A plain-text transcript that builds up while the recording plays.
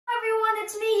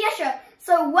it's me, Yeashar.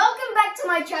 So welcome back to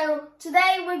my channel.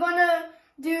 Today we're gonna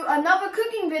do another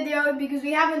cooking video because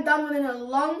we haven't done one in a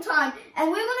long time. And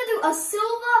we're gonna do a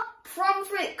silver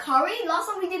pomfret curry. Last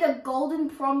time we did a golden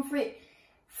pomfret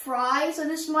fry, so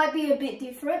this might be a bit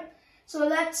different. So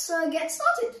let's get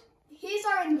started. Here's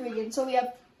our ingredients. So we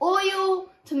have oil,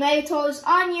 tomatoes,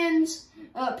 onions,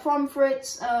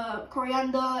 pomfrets,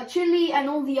 coriander, chili, and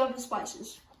all the other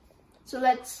spices. So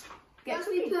let's get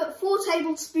started. We put 4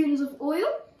 tablespoons of oil.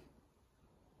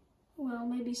 Well,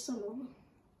 maybe some of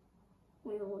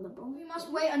oil on the bowl. We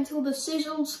must wait until the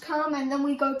sizzles come and then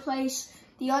we go place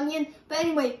the onion. But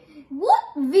anyway, what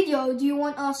video do you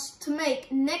want us to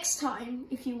make next time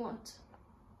if you want?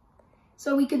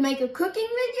 So we could make a cooking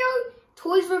video,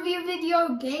 toys review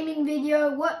video, gaming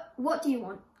video. What do you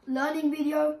want? Learning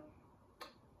video?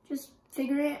 Just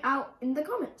figure it out in the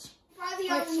comments. Fry the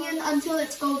onion until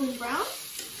it's golden brown.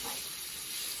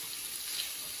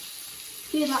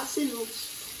 Hear that sizzles.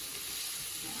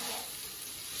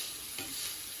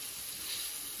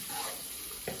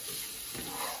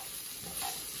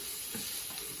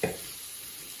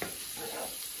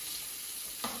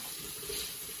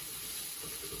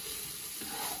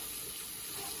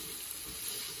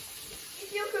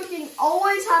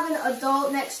 Always have an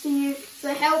adult next to you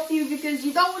to help you because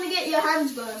you don't want to get your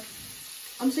hands burned.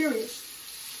 I'm serious.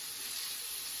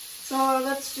 So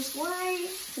let's just wait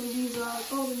till these are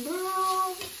golden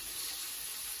brown.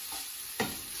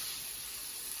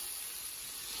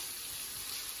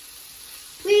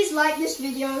 Please like this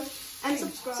video and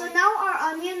subscribe. So now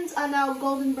our onions are now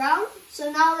golden brown.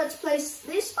 So now let's place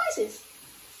these spices.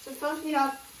 So first we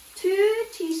have 2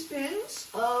 teaspoons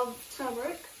of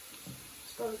turmeric.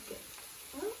 Let's get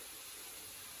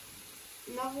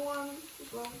another one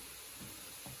as well.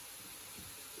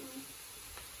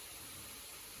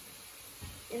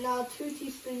 And now 2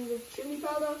 teaspoons of chili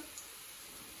powder.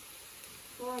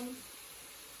 1,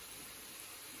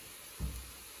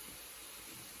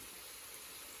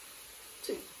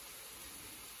 2.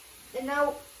 And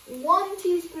now 1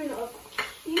 teaspoon of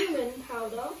cumin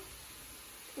powder.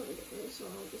 Let me get this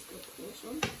one, I'll just go for this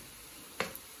one.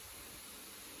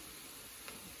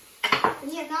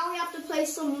 And yeah, now we have to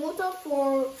place some water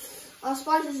for our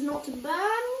spices not to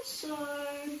burn, so...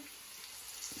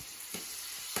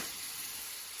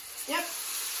 Yep.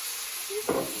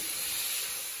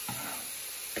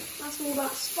 That's all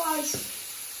that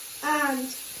spice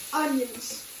and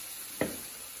onions.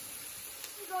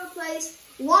 We're going to place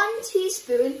 1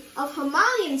 teaspoon of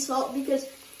Himalayan salt because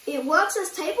it works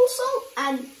as table salt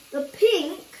and the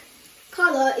pink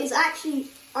colour is actually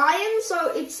iron,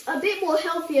 so it's a bit more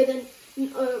healthier than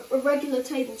a regular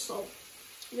table salt.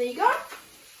 There you go.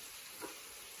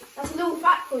 That's a little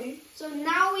fact for you. So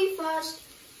now we first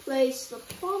place the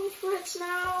pomfrets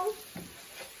now.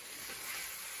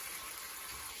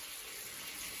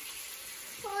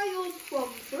 Piled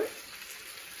pomfret.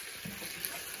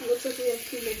 Looks like we have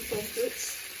too many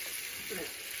pomfrets.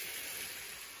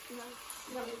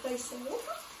 Now we place some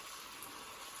water.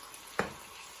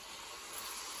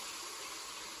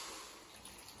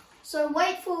 So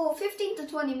wait for 15 to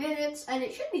 20 minutes and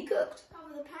it should be cooked.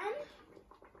 Cover the pan.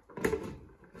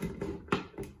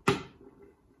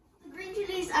 The green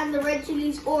chilies and the red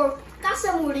chilies, or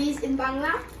kasamuris in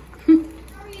Bangla.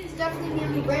 Curry is definitely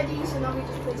nearly ready, so now we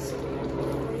just put some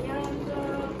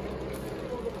coriander.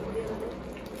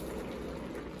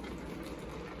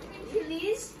 Green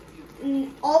chilies,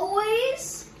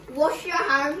 always wash your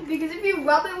hands because if you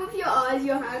rub it with your eyes,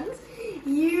 your hands,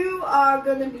 you are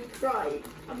gonna be crying.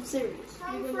 I'm serious.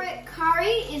 Pomfret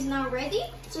curry is now ready,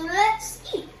 so let's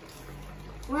eat.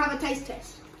 We'll have a taste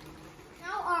test.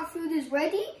 Now our food is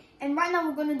ready, and right now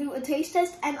we're gonna do a taste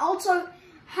test and also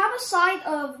have a side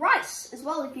of rice as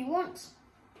well if you want.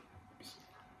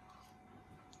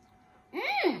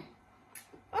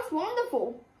 That's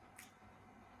wonderful.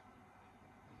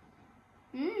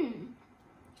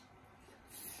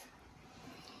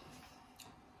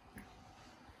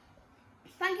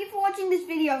 Thank you for watching this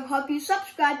video. Hope you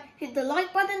subscribe, hit the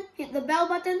like button, hit the bell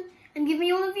button, and give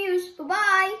me all the views.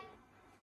 Bye-bye.